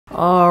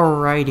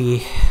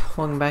Alrighty,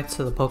 welcome back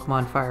to the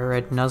Pokemon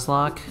FireRed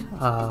Nuzlocke.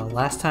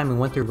 Last time we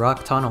went through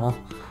Rock Tunnel,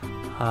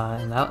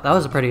 and that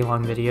was a pretty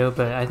long video,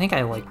 but I think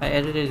I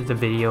edited the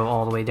video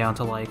all the way down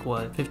to like,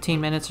 what, 15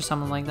 minutes or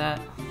something like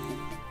that?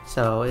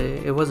 So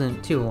it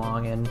wasn't too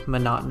long and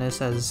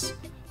monotonous as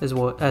it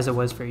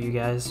was for you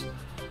guys.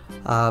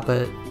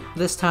 But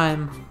this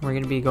time we're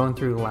going to be going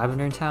through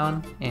Lavender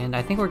Town, and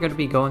I think we're going to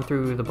be going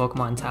through the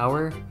Pokemon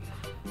Tower.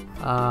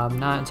 I'm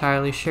not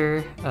entirely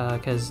sure,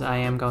 because I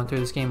am going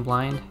through this game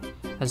blind,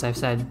 as I've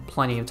said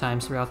plenty of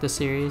times throughout this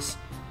series.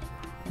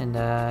 And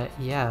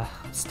yeah,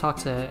 let's talk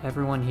to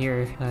everyone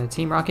here.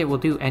 Team Rocket will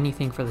do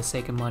anything for the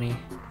sake of money.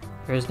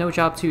 There is no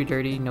job too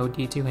dirty, no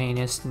deed too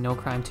heinous, no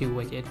crime too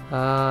wicked.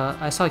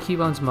 I saw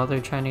Cubone's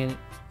mother trying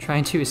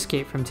to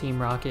escape from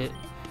Team Rocket.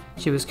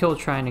 She was killed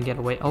trying to get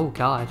away. Oh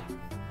god.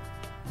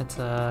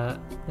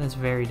 That's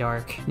very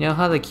dark. You know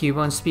how the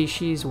Cubone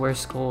species wear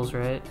skulls,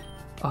 right?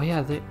 Oh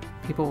yeah,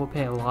 people will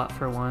pay a lot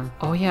for one.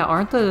 Oh yeah,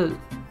 aren't the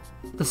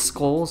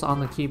skulls on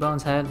the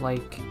Cubone's head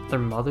like their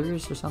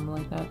mothers or something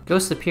like that?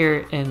 Ghosts appear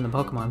in the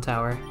Pokemon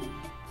Tower.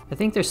 I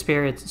think they're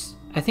spirits.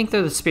 I think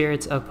they're the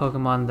spirits of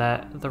Pokemon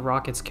that the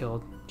Rockets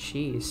killed.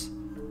 Jeez.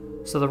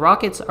 So the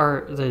Rockets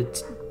are the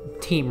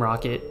Team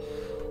Rocket.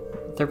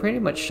 They're pretty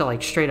much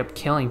like straight up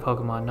killing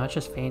Pokemon, not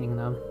just feigning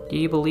them. Do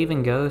you believe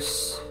in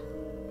ghosts?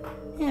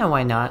 Yeah,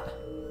 why not?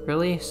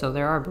 Really? So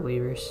there are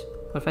believers.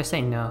 What if I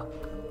say no?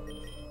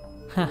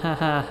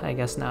 Hahaha, I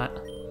guess not.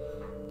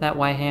 That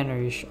white hand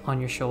on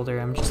your shoulder,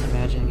 I'm just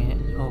imagining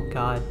it. Oh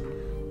god.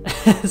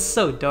 It's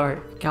so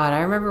dark. God,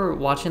 I remember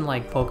watching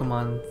like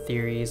Pokemon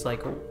theories,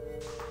 like,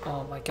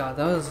 oh my god,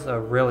 that was a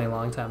really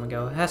long time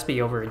ago. It has to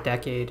be over a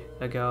decade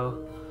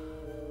ago.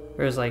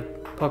 There's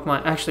like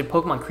Pokemon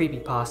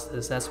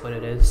creepypastas, that's what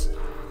it is.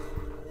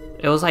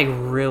 It was like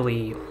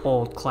really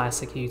old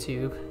classic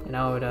YouTube, and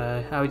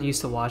I would used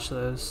to watch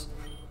those.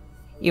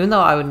 Even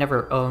though I would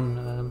never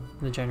own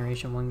the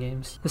Generation 1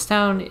 games. This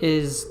town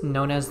is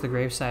known as the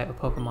gravesite of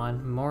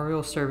Pokemon.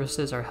 Memorial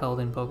services are held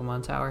in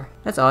Pokemon Tower.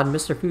 That's odd,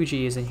 Mr.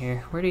 Fuji isn't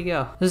here. Where'd he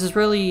go? This is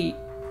really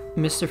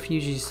Mr.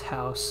 Fuji's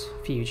house.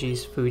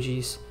 Fuji's.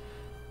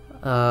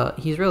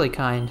 He's really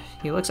kind.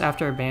 He looks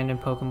after abandoned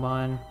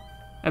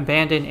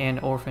and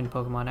orphaned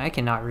Pokemon. I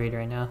cannot read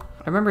right now.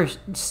 I remember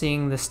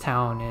seeing this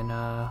town in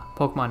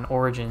Pokemon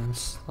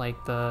Origins,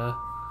 like the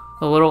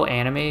little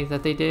anime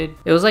that they did.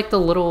 It was like the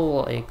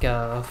little like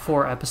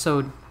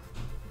 4-episode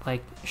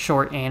like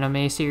short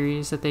anime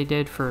series that they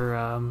did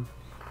for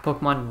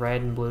Pokemon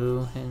Red and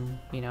Blue, and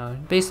you know,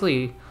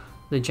 basically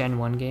the Gen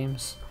 1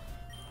 games.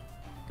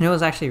 And it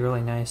was actually really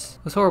nice.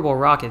 Those horrible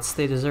Rockets,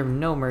 they deserve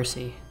no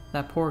mercy.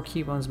 That poor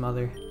Cubone's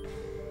mother.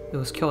 It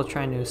was killed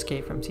trying to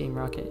escape from Team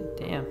Rocket.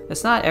 Damn.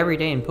 It's not every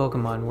day in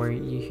Pokemon where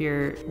you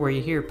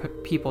hear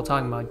people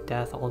talking about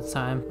death all the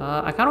time.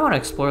 I kind of want to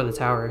explore the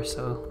tower,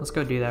 so let's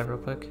go do that real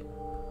quick.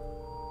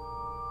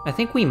 I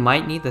think we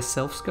might need the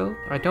Sylph Scope.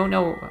 I don't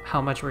know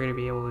how much we're going to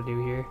be able to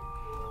do here.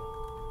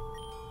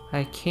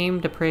 I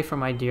came to pray for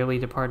my dearly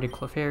departed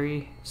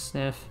Clefairy.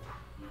 Sniff.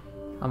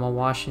 I'm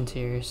awash in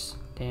tears.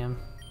 Damn.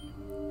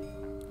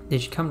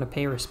 Did you come to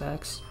pay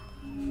respects?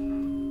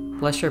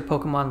 Bless your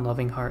Pokemon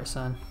loving heart,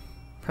 son.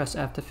 Press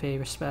F to pay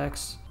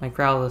respects. My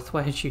Growlithe,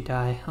 why did you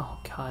die? Oh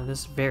god,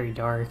 this is very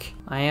dark.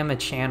 I am a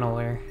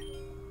channeler.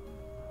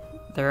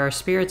 There are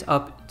spirits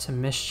up to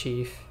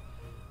mischief.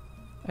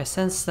 I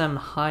sense them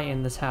high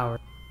in the tower.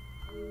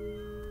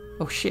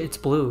 Oh shit, it's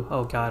Blue.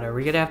 Oh god, are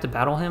we gonna have to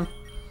battle him?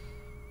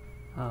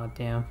 Oh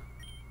damn.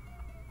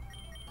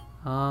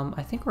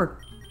 I think we're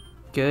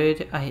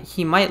good.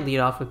 He might lead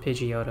off with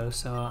Pidgeotto,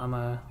 so I'm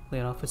gonna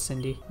lead off with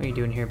Cindy. What are you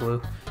doing here,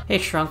 Blue? Hey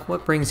Shrunk,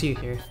 what brings you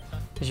here?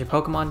 Is your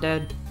Pokemon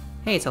dead?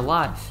 Hey, it's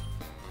alive.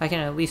 I can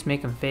at least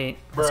make him faint.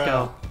 Let's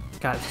go.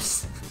 Got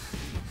this.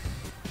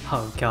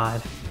 Oh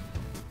god.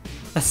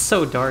 That's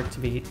so dark to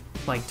be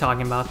like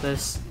talking about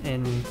this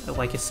in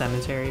like a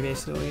cemetery,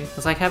 basically.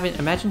 It's like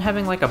imagine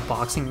having like a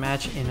boxing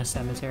match in a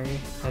cemetery.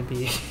 That'd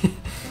be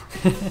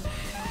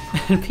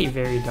it'd be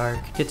very dark.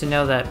 Get to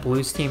know that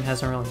Blue's team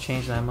hasn't really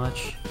changed that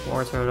much.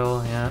 War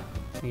Turtle, yeah.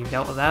 We've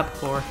dealt with that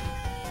before.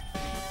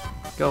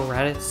 Go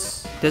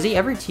Raditz. Does he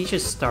ever teach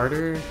his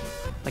starter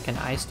like an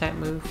ice type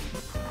move?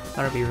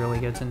 That would be really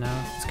good to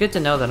know. It's good to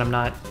know that I'm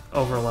not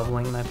over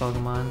leveling my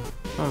Pokemon.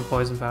 I'm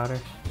Poison Powder.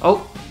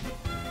 Oh!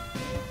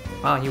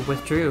 Wow, he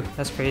withdrew.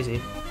 That's crazy.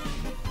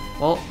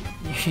 Well,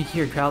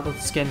 your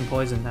Growlithe's getting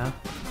poisoned now.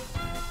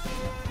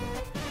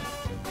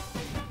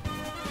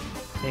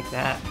 Take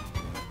that.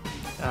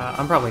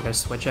 I'm probably gonna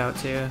switch out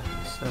too.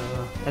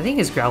 So I think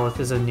his Growlithe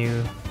is a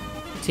new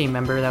team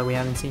member that we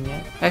haven't seen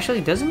yet.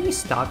 Actually, doesn't he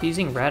stop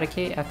using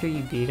Raticate after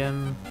you beat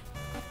him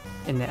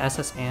in the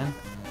SS Anne?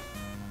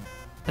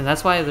 And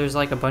that's why there's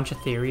like a bunch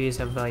of theories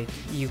of like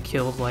you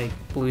killed like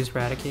Blue's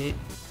Raticate.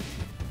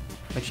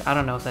 Which I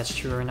don't know if that's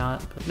true or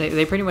not. But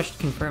they pretty much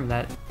confirmed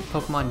that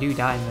Pokemon do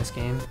die in this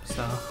game,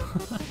 so.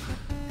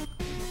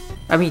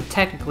 I mean,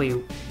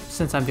 technically,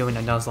 since I'm doing a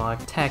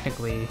Nuzlocke,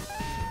 technically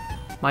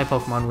my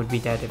Pokemon would be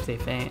dead if they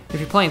faint. If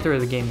you're playing through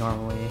the game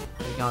normally,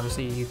 like,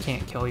 obviously you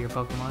can't kill your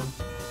Pokemon.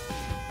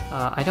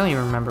 I don't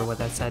even remember what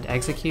that said.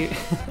 Execute?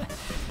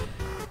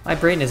 My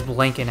brain is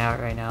blanking out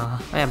right now.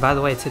 Oh yeah, by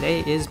the way,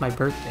 today is my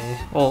birthday.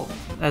 Well,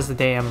 as the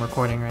day I'm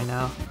recording right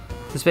now.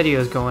 This video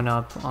is going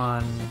up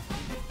on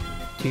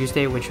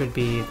Tuesday, which would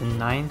be the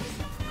 9th.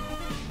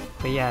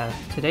 But yeah,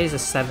 today's the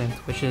 7th,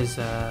 which is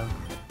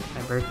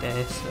my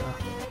birthday, so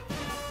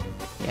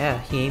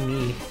yeah, yay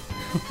me.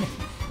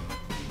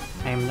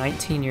 I am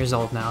 19 years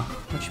old now,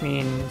 which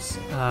means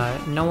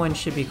no one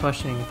should be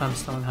questioning if I'm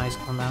still in high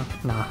school now.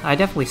 Nah, I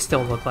definitely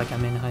still look like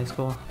I'm in high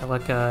school. I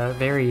look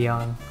very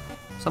young.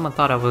 Someone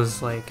thought I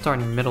was like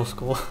starting middle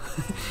school,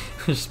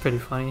 which is pretty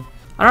funny.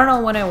 I don't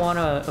know when I want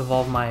to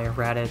evolve my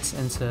Raditz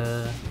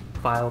into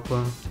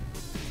Vileplume.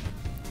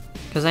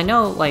 Because I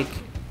know like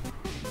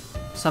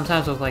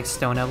sometimes with like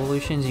stone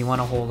evolutions you want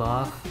to hold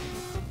off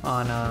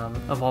on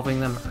evolving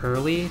them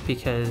early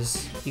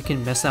because you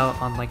can miss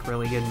out on like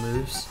really good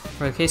moves.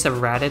 For the case of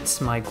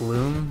Raditz, my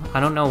Gloom, I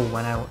don't know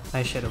when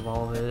I should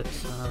evolve it,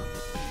 so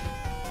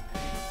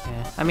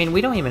yeah. I mean,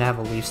 we don't even have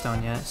a Leaf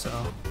Stone yet, so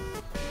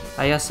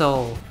I guess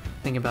I'll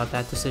think about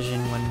that decision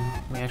when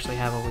we actually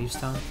have a Leaf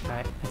Stone.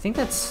 Alright, I think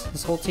that's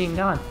this whole team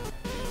gone.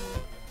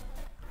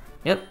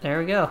 Yep, there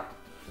we go.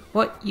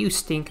 What, you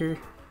stinker?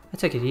 I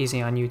took it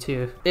easy on you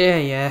too.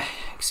 Yeah,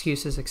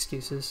 excuses,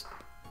 excuses.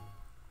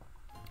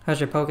 How's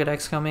your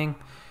Pokedex coming?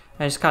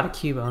 I just caught a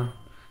Cubone.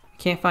 I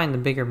can't find the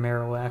bigger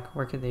Marowak.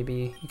 Where could they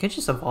be? You could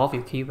just evolve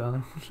your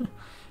Cubone.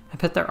 I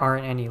bet there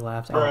aren't any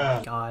left. Oh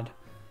my god.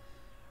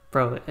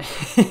 Bro,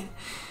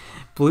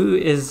 Blue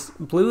is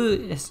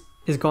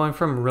going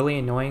from really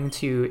annoying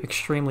to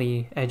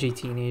extremely edgy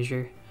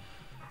teenager.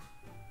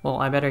 Well,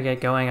 I better get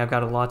going. I've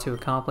got a lot to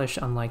accomplish,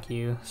 unlike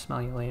you.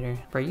 Smell you later.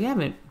 Bro, you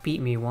haven't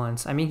beat me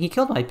once. I mean, he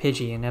killed my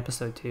Pidgey in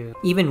episode 2.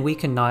 Even we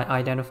could not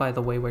identify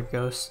the wayward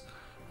ghosts.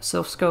 A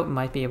Silph Scope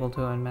might be able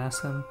to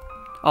unmask them.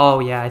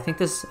 Oh yeah, I think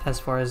this is as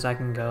far as I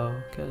can go,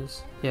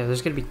 because yeah,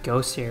 there's gonna be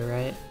ghosts here,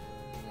 right?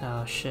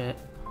 Oh shit.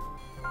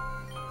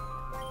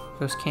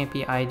 Ghost can't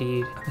be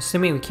ID'd. I'm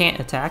assuming we can't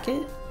attack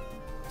it?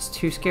 It's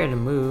too scared to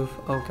move.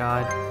 Oh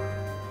god.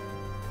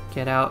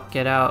 Get out,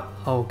 get out.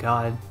 Oh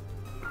god.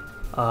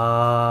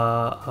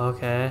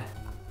 Okay.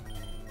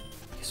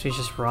 Guess we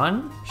just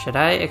run? Should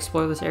I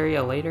explore this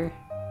area later?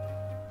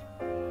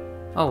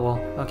 Oh well,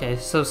 okay,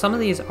 so some of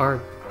these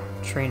are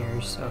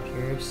trainers up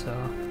here, so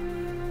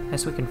I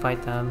guess we can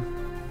fight them.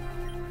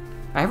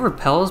 I have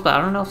repels, but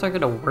I don't know if they're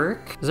gonna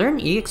work. Is there an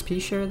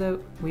EXP share that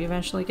we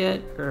eventually get,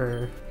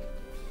 or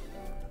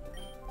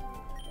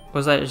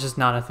was that just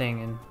not a thing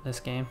in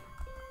this game?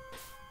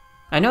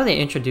 I know they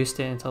introduced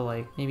it into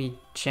like maybe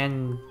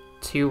Gen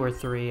 2 or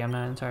 3, I'm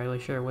not entirely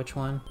sure which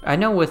one. I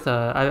know with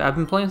I've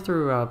been playing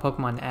through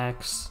Pokemon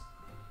X,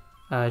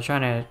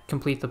 trying to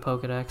complete the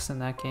Pokedex in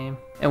that game.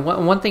 And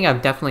one thing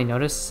I've definitely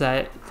noticed is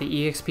that the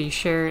EXP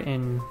share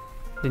in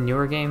the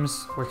newer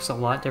games works a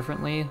lot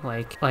differently.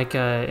 Like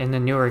in the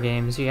newer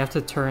games, you have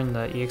to turn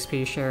the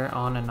EXP share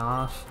on and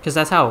off, because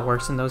that's how it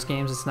works in those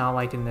games. It's not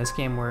like in this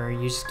game where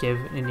you just give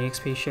an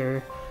EXP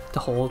share to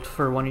hold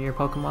for one of your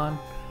Pokemon,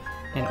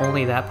 and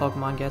only that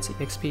Pokemon gets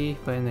EXP.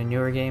 But in the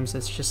newer games,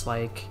 it's just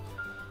like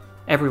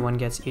everyone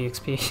gets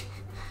EXP.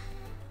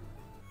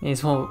 May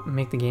as well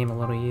make the game a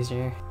little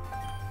easier.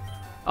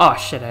 Oh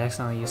shit, I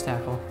accidentally used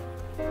Tackle.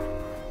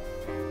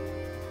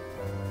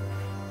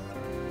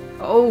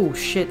 Oh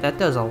shit, that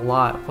does a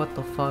lot. What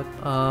the fuck?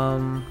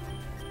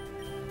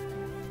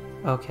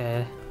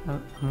 Okay.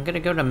 I'm gonna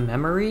go to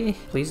memory.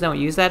 Please don't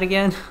use that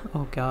again.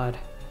 Oh god.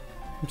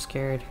 I'm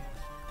scared.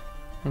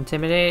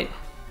 Intimidate?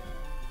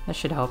 That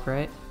should help,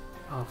 right?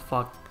 Oh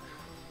fuck.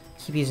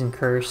 Keep using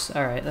Curse.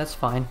 Alright, that's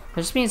fine.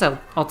 That just means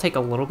I'll take a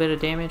little bit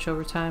of damage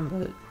over time,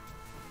 but it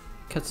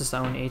cuts its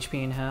own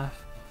HP in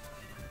half.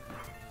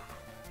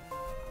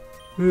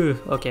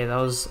 Okay, that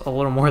was a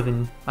little more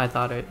than I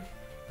thought it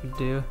would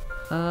do.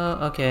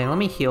 Okay, let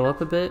me heal up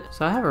a bit.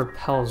 So I have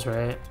repels,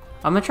 right?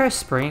 I'm gonna try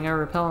spraying a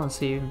repel and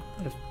see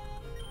if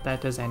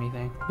that does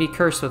anything. Be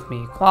cursed with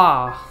me.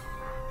 Claw!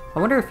 I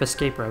wonder if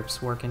escape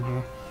ropes work in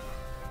here.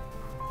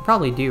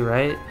 Probably do,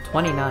 right?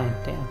 29,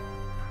 damn.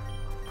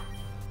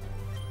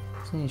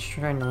 So he's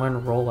trying to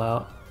learn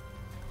rollout.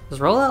 Is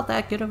rollout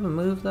that good of a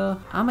move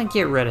though? I'm gonna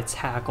get rid of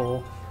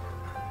tackle.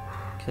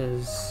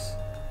 Cause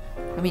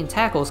I mean,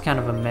 tackle is kind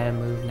of a meh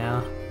move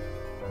now.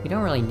 You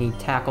don't really need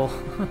tackle.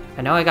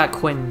 I know I got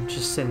Quinn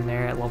just sitting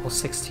there at level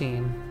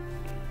 16.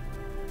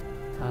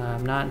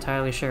 I'm not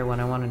entirely sure what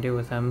I want to do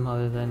with him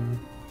other than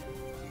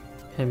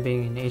him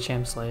being an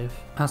HM slave.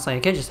 I was like, I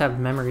could just have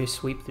memory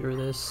sweep through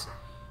this.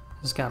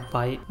 He's got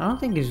bite. I don't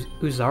think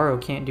Uzaro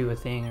can't do a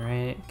thing,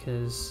 right?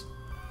 Because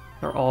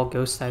they're all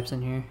ghost types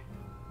in here.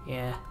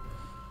 Yeah.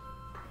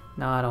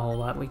 Not a whole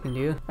lot we can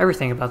do.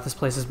 Everything about this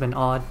place has been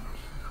odd.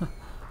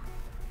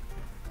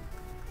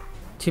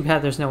 Too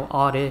bad there's no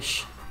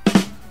oddish.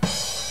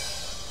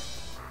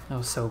 That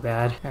was so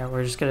bad. Alright,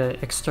 we're just gonna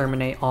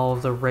exterminate all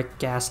of the Rick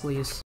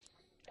Ghastlies.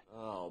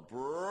 Oh,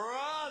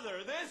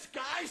 brother, this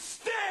guy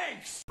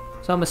stinks!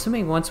 So I'm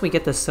assuming once we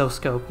get the Silph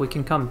Scope, we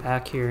can come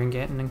back here and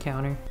get an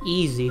encounter.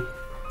 Easy.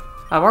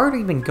 I've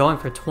already been going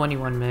for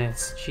 21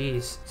 minutes.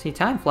 Jeez. See,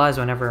 time flies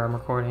whenever I'm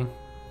recording.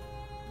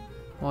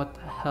 What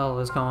the hell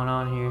is going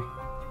on here?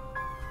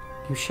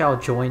 You shall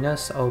join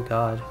us? Oh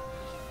god.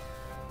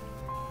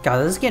 God,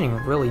 this is getting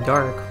really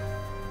dark.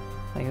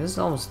 Like, this is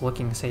almost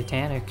looking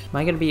satanic. Am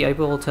I gonna be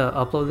able to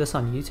upload this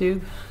on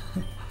YouTube?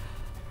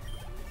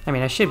 I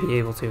mean, I should be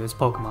able to. It's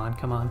Pokemon,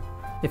 come on.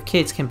 If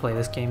kids can play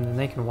this game, then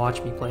they can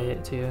watch me play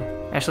it too.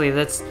 Actually,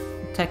 that's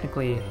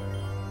technically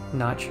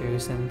not true,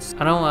 since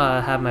I don't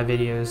have my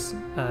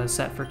videos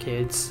set for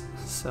kids,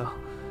 so...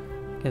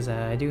 Because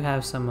I do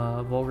have some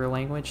vulgar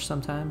language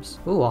sometimes.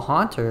 Ooh, a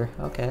Haunter,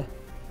 okay.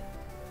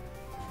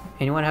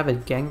 Anyone have a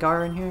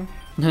Gengar in here?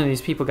 None of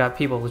these people got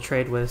people to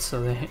trade with,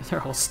 so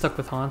they're all stuck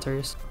with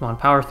Haunters. Come on,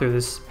 power through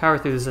this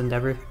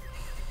endeavor.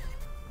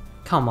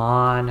 Come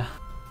on.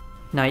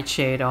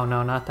 Nightshade, oh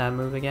no, not that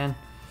move again.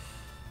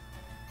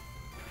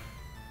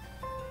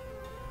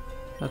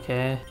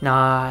 Okay,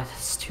 nah,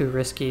 it's too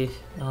risky.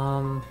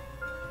 I'm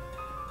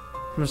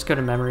just go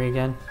to memory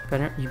again.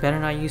 You better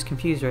not use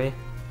Confuse Ray.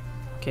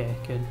 Okay,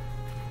 good.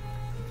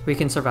 We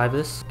can survive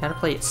this. Gotta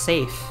play it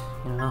safe,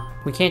 you know?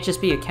 We can't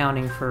just be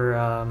accounting for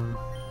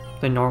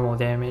the normal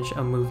damage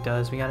a move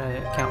does. We gotta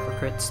account for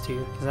crits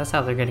too, because that's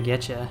how they're gonna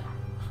get you.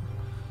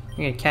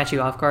 They're gonna catch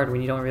you off guard when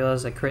you don't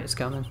realize a crit is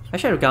coming. I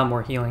should have got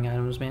more healing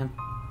items, man.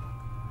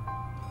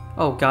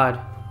 Oh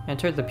god.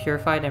 Entered the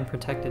purified and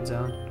protected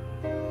zone.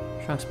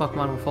 Shrunk's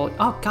Pokemon will fully—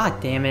 oh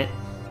god damn it!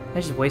 I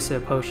just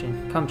wasted a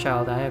potion. Come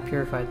child, I have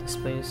purified this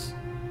place.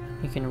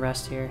 You can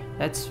rest here.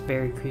 That's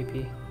very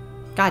creepy.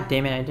 God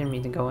damn it, I didn't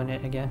mean to go in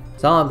it again.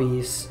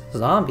 Zombies.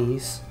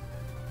 Zombies?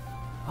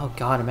 Oh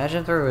god, imagine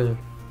if there were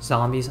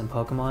zombies in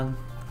Pokemon.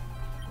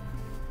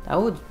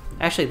 That would—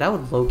 actually, that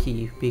would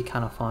low-key be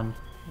kind of fun.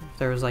 If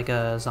there was like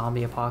a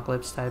zombie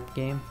apocalypse type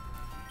game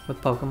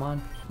with Pokemon.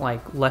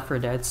 Like Left 4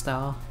 Dead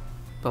style,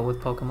 but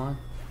with Pokemon.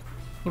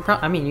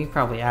 I mean, you could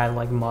probably add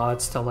like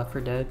mods to Left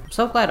 4 Dead. I'm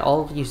so glad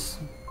all of you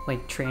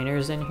like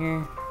trainers in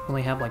here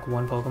only have like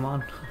one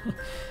Pokemon.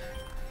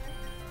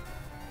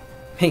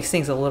 Makes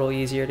things a little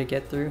easier to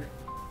get through.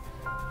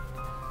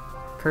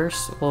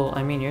 Curse? Well,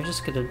 I mean, you're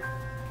just gonna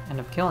end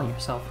up killing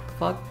yourself. What the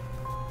fuck?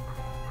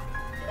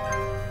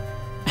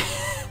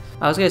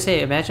 I was gonna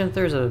say, imagine if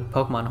there's a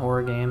Pokemon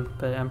horror game,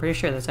 but I'm pretty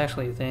sure that's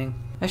actually a thing.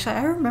 Actually,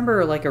 I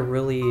remember like a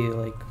really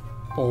like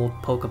old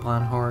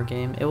Pokemon horror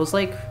game. It was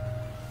like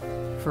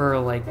for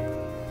like—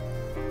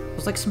 it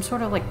was like some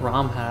sort of like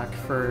ROM hack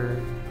for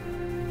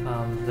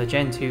the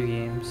Gen 2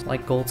 games,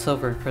 like Gold,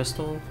 Silver, and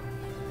Crystal.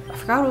 I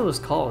forgot what it was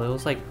called. It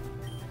was like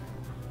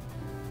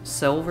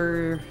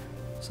Silver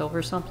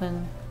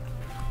something?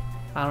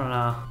 I don't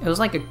know. It was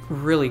like a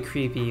really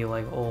creepy,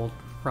 like, old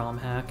ROM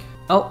hack.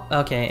 Oh,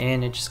 okay,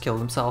 and it just killed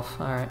himself.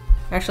 Alright.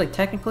 Actually,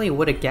 technically,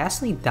 would a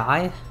Ghastly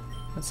die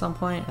at some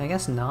point? I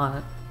guess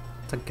not.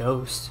 It's a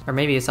ghost. Or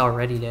maybe it's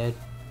already dead.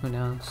 Who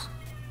knows?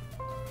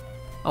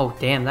 Oh,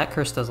 damn, that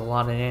curse does a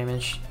lot of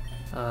damage.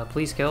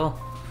 Please kill.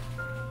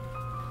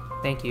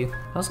 Thank you.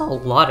 There's a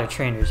lot of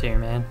trainers here,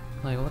 man.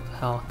 Like, what the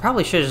hell?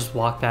 Probably should just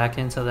walk back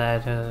into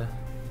that,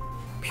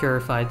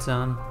 purified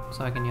zone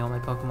so I can heal my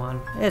Pokemon.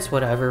 It's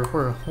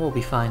whatever, we'll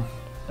be fine.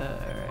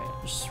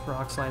 Alright, just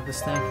rock slide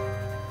this thing.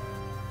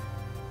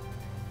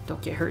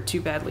 Don't get hurt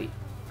too badly.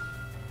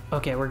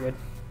 Okay, we're good.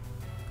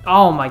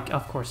 Oh my—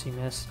 of course he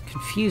missed.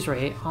 Confuse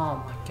Ray,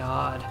 oh my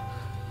god.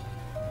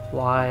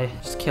 Why?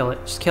 Just kill it.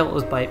 Just kill it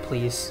with Bite,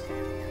 please.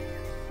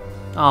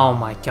 Oh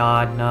my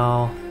god,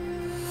 no.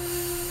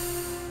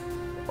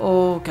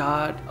 Oh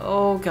god,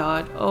 oh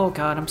god, oh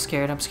god, I'm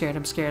scared, I'm scared,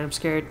 I'm scared, I'm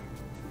scared.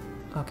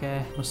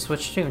 Okay, we'll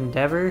switch to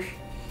Endeavor.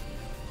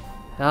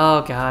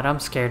 Oh god, I'm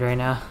scared right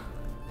now.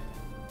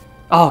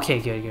 Oh, okay,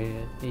 good, good,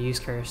 good. You use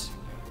Curse.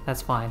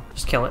 That's fine.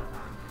 Just kill it.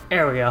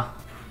 There we go.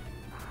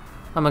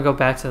 I'm gonna go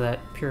back to that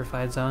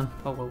purified zone.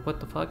 Oh,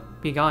 what the fuck?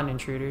 Be gone,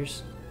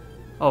 intruders.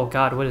 Oh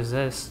god, what is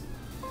this?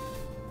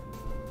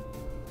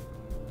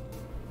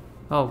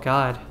 Oh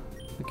god,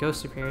 the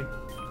ghost appeared.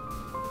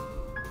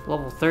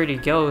 Level 30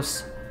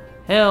 ghost.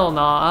 Hell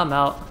no, I'm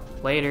out.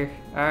 Later.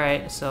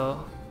 Alright,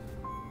 so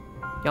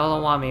y'all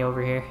don't want me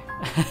over here.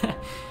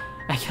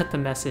 I got the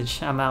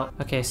message. I'm out.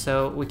 Okay,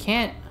 so we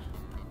can't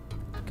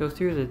go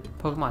through the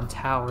Pokemon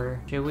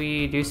Tower. Should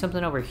we do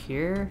something over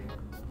here?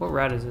 What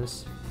route is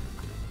this?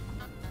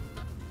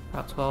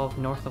 Route 12,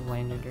 north of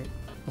Lavender.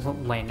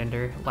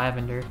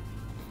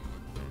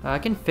 I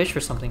can fish for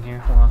something here.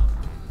 Hold on.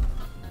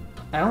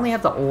 I only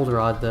have the old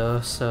rod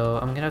though, so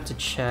I'm gonna have to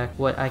check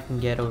what I can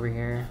get over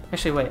here.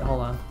 Actually, wait,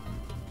 hold on.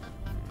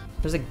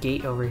 There's a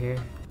gate over here.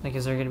 Like,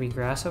 is there gonna be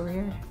grass over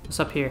here? What's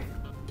up here?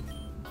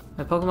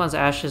 My Pokemon's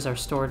ashes are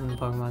stored in the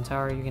Pokemon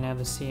Tower. You can have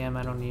the CM,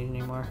 I don't need it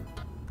anymore.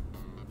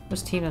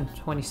 What's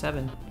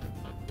TM27?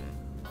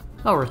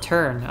 Oh,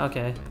 return.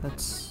 Okay,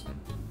 that's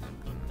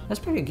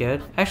pretty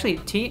good. Actually,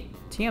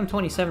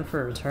 TM27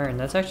 for a return.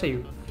 That's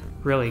actually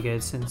really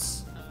good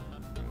since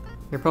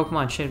your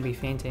Pokemon shouldn't be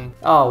fainting.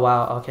 Oh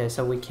wow, okay,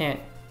 so we can't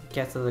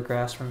get to the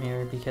grass from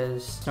here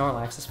because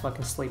Snorlax is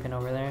fucking sleeping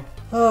over there.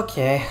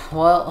 Okay,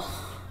 well,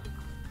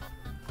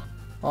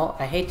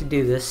 I hate to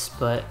do this,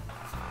 but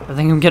I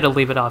think I'm gonna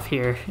leave it off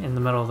here in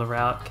the middle of the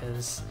route,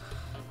 because,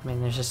 I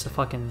mean, there's just a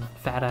fucking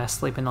fat ass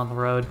sleeping on the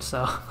road,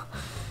 so...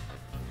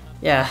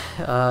 Yeah,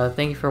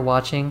 thank you for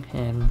watching,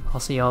 and I'll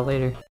see y'all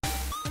later.